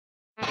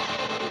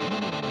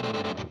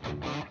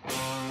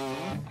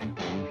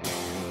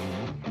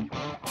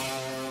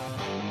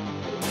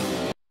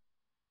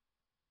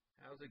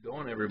How's it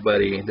going,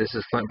 everybody? This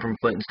is Flint from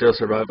Flint and Steel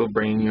Survival,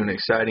 bringing you an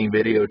exciting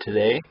video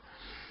today.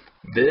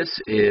 This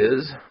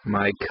is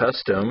my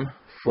custom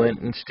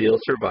Flint and Steel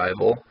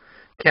Survival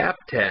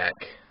CAPTAC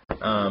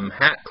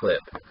hat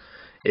clip.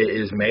 It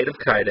is made of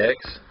Kydex.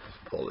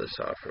 Pull this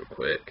off real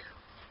quick.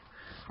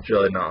 It's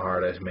really not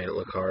hard. I just made it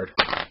look hard.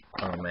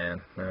 Oh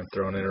man, I'm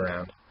throwing it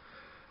around.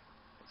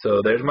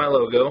 So there's my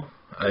logo.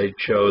 I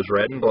chose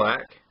red and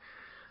black.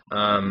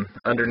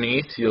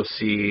 Underneath you'll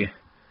see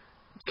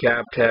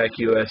CAPTAC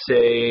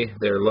USA,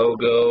 their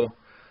logo.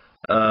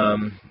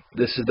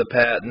 This is the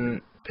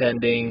patent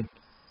pending.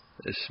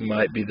 This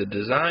might be the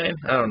design.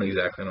 I don't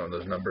exactly know what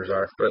those numbers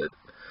are, but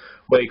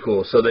way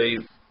cool. So they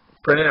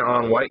printed it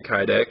on white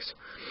Kydex,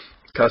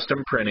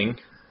 custom printing,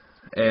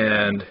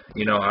 and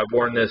you know, I've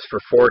worn this for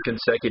 4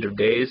 consecutive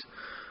days,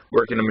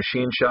 working a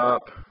machine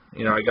shop.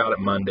 You know, I got it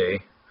Monday,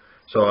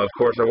 so of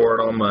course I wore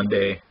it on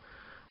Monday.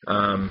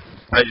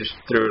 I just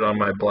threw it on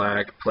my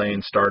black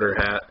plain starter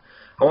hat.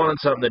 I wanted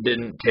something that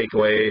didn't take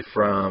away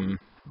from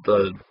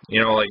the,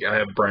 you know, like I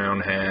have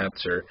brown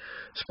hats or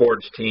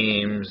sports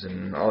teams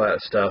and all that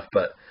stuff,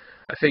 but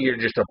I figured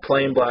just a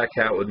plain black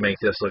hat would make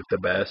this look the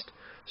best.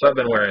 So I've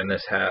been wearing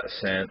this hat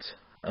since.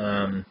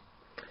 And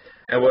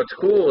what's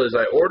cool is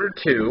I ordered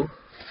 2.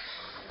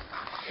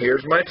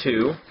 Here's my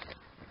 2.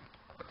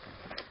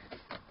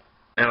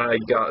 And I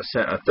got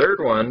sent a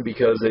 3rd one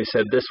because they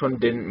said this one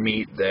didn't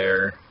meet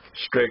their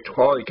strict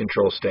quality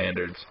control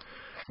standards.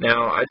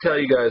 Now, I tell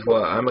you guys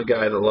what, I'm a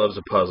guy that loves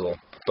a puzzle,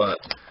 but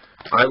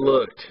I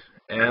looked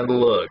and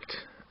looked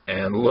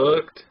and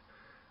looked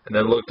and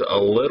then looked a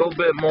little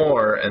bit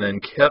more and then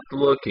kept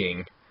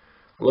looking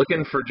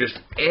for just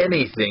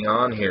anything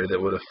on here that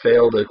would have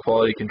failed a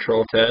quality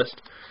control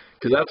test,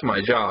 because that's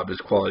my job, is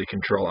quality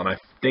control, and I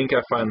think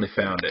I finally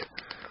found it.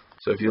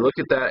 So if you look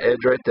at that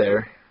edge right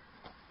there,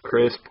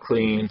 crisp,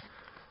 clean,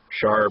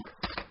 sharp.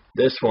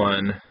 This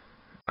one,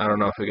 I don't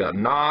know if it got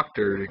knocked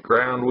or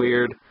ground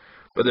weird,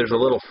 but there's a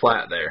little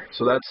flat there.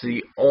 So that's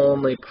the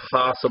only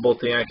possible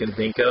thing I can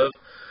think of.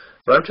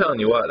 But I'm telling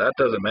you what, that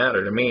doesn't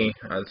matter to me.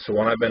 That's the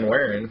one I've been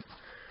wearing.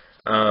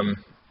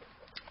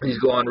 These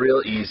go on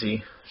real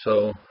easy.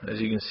 So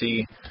as you can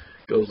see,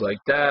 it goes like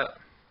that.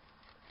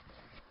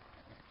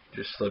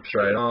 Just slips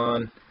right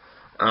on.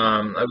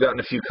 I've gotten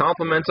a few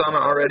compliments on it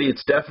already.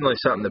 It's definitely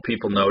something that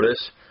people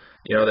notice.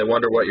 You know, they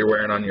wonder what you're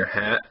wearing on your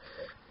hat.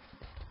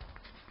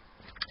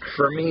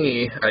 For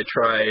me, I've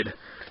tried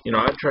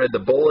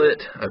the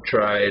bullet, I've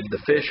tried the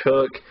fish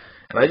hook,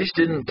 and I just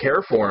didn't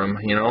care for them,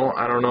 you know.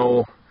 I don't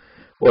know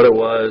what it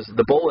was.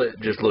 The bullet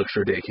just looks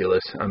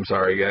ridiculous. I'm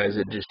sorry, guys,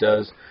 it just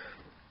does.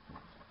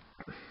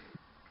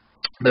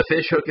 The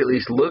fish hook at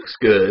least looks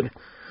good,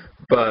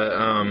 but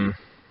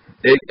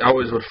it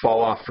always would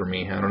fall off for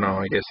me. I don't know,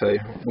 I guess I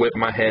whip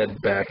my head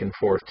back and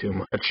forth too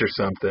much or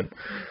something.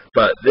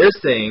 But this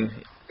thing,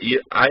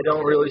 I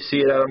don't really see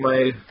it out of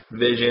my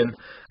vision.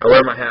 I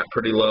wear my hat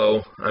pretty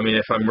low. I mean,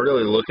 if I'm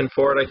really looking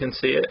for it, I can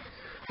see it,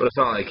 but it's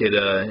not like it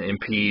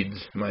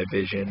impedes my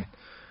vision.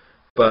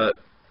 But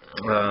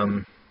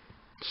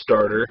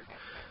starter,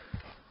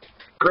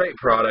 great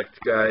product,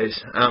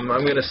 guys. I'm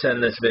going to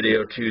send this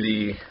video to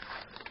the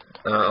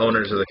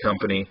owners of the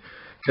company,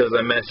 because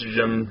I messaged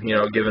them, you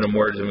know, giving them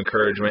words of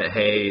encouragement.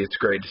 Hey, it's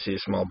great to see a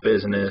small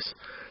business.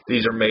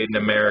 These are made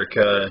in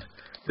America.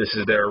 This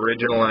is their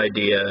original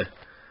idea.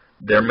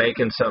 They're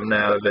making something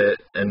out of it,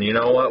 and you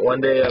know what? One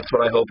day that's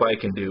what I hope I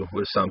can do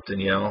with something,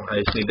 you know.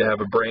 I just need to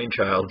have a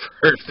brainchild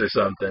first or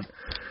something.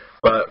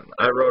 But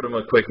I wrote them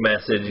a quick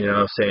message, you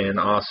know, saying,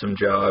 awesome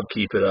job,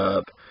 keep it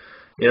up.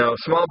 You know,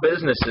 small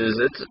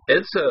businesses,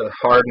 it's a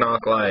hard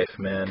knock life,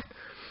 man.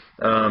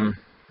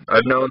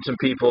 I've known some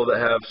people that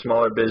have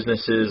smaller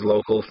businesses,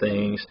 local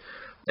things,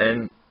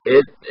 and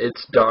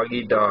it's dog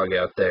eat dog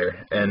out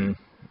there. And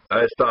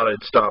I just thought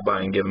I'd stop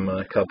by and give them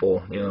a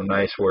couple, you know,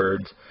 nice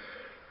words.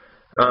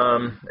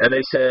 And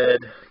they said,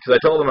 because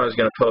I told them I was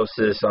going to post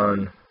this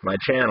on my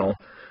channel,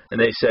 and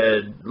they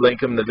said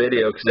link them the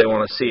video because they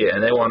want to see it,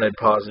 and they wanted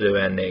positive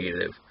and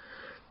negative.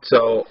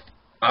 So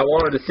I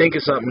wanted to think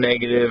of something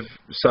negative,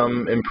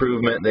 some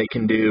improvement they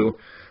can do,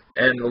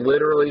 and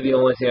literally the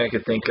only thing I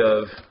could think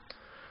of,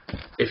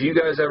 if you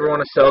guys ever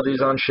want to sell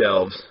these on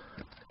shelves,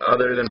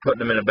 other than putting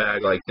them in a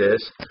bag like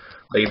this,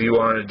 like if you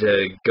wanted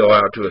to go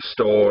out to a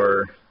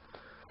store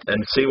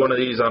and see one of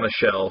these on a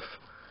shelf,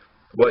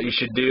 what you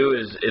should do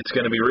is, it's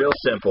going to be real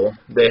simple.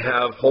 They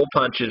have hole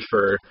punches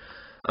for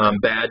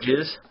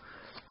badges.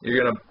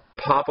 You're going to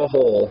pop a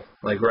hole,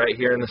 like right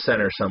here in the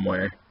center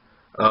somewhere,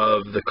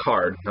 of the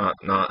card. Not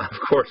of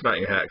course, not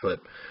your hat clip.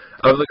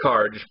 Of the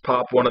card, just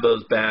pop one of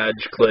those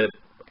badge clip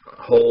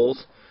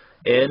holes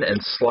in and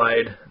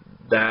slide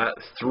that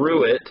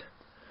through it.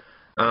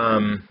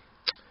 And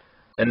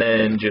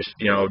then just,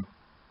 you know,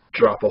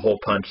 drop a hole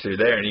punch through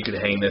there, and you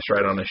could hang this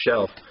right on the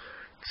shelf.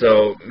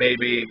 So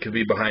maybe it could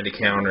be behind a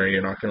counter.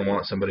 You're not going to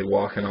want somebody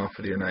walking off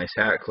with your nice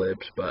hat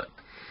clips, but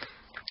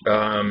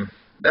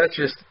that's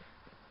just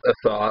a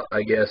thought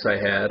I guess I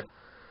had.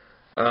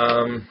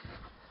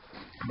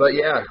 But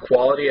yeah,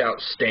 quality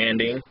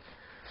outstanding.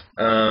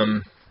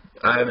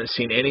 I haven't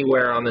seen any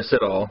wear on this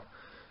at all.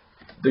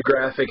 The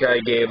graphic I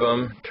gave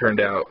them turned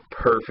out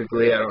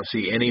perfectly. I don't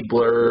see any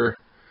blur.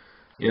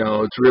 You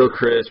know, it's real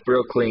crisp,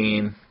 real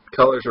clean.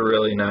 Colors are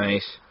really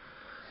nice.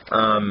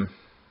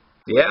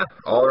 Yeah,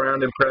 all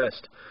around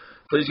impressed.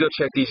 Please go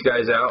check these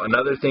guys out.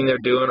 Another thing they're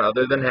doing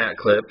other than hat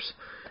clips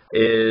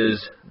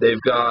is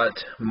they've got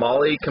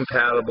MOLLE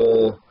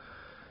compatible.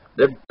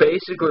 They're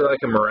basically like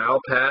a morale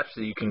patch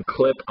that you can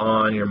clip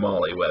on your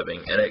MOLLE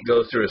webbing, and it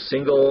goes through a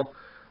single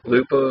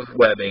loop of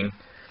webbing,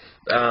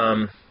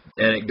 and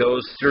it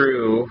goes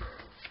through.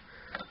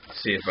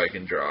 Let's see if I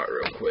can draw it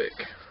real quick.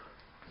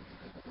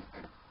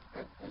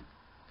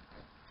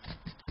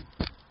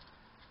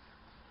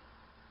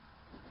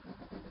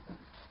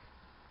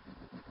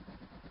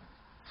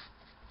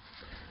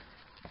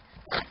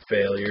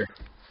 Failure.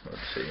 Let's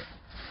see.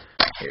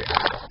 Here.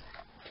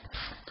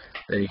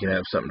 Then you can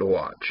have something to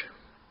watch.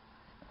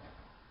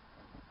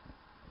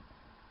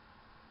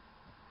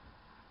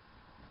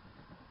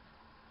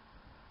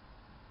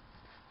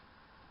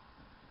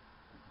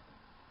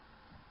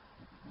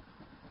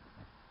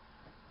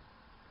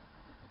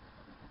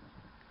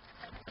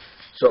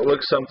 So it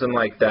looks something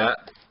like that,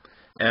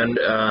 and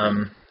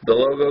the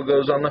logo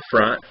goes on the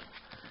front,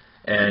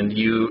 and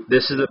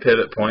this is a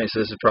pivot point, so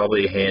this is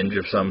probably a hinge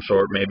of some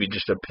sort, maybe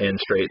just a pin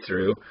straight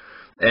through,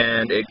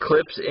 and it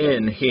clips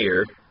in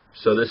here,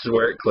 so this is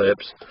where it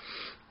clips.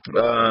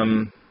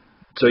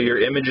 So your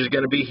image is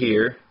going to be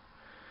here,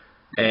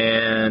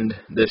 and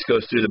this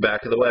goes through the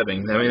back of the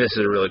webbing. I mean, this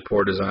is a really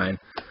poor design,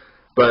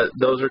 but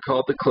those are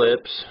called the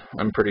clips,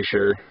 I'm pretty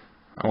sure,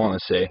 I want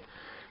to say.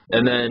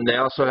 And then they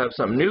also have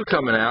something new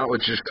coming out,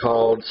 which is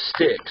called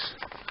sticks.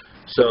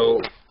 So,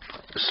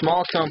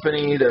 small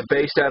company, they're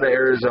based out of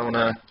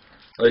Arizona.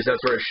 At least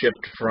that's where it's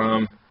shipped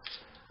from.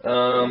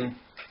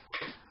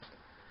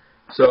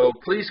 So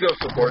please go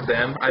support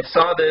them. I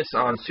saw this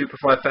on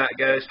Superfly Fat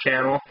Guy's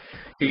channel.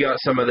 He got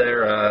some of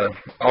their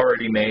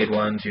already made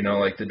ones, you know,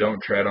 like the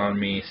Don't Tread on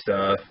Me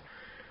stuff.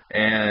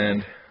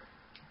 And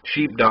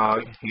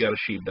Sheepdog, he got a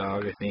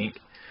Sheepdog, I think.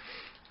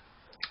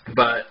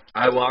 But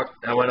I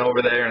went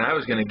over there and I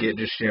was going to get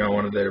just, you know,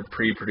 one of their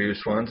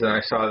pre-produced ones, and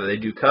I saw that they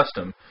do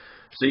custom.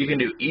 So you can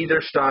do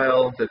either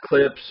style, the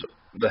clips,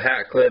 the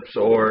hat clips,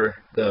 or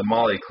the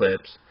MOLLE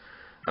clips.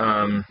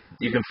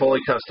 You can fully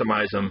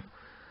customize them.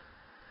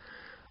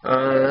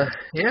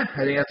 Yeah,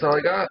 I think that's all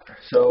I got.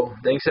 So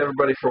thanks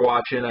everybody for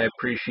watching. I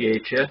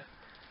appreciate you.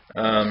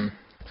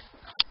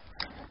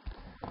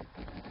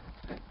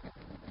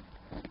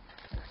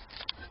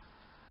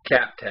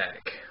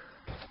 CAPTAC.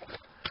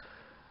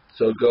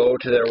 So go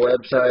to their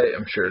website.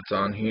 I'm sure it's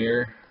on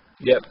here.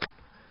 Yep.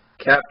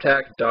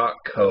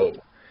 CAPTAC.co.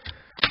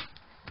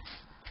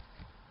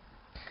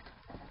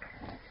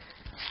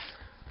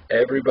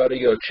 Everybody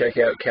go check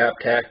out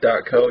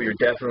CAPTAC.co. You're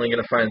definitely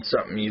going to find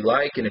something you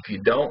like, and if you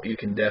don't, you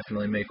can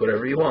definitely make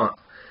whatever you want.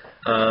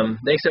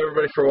 Thanks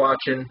everybody for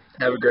watching.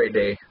 Have a great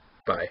day.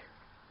 Bye.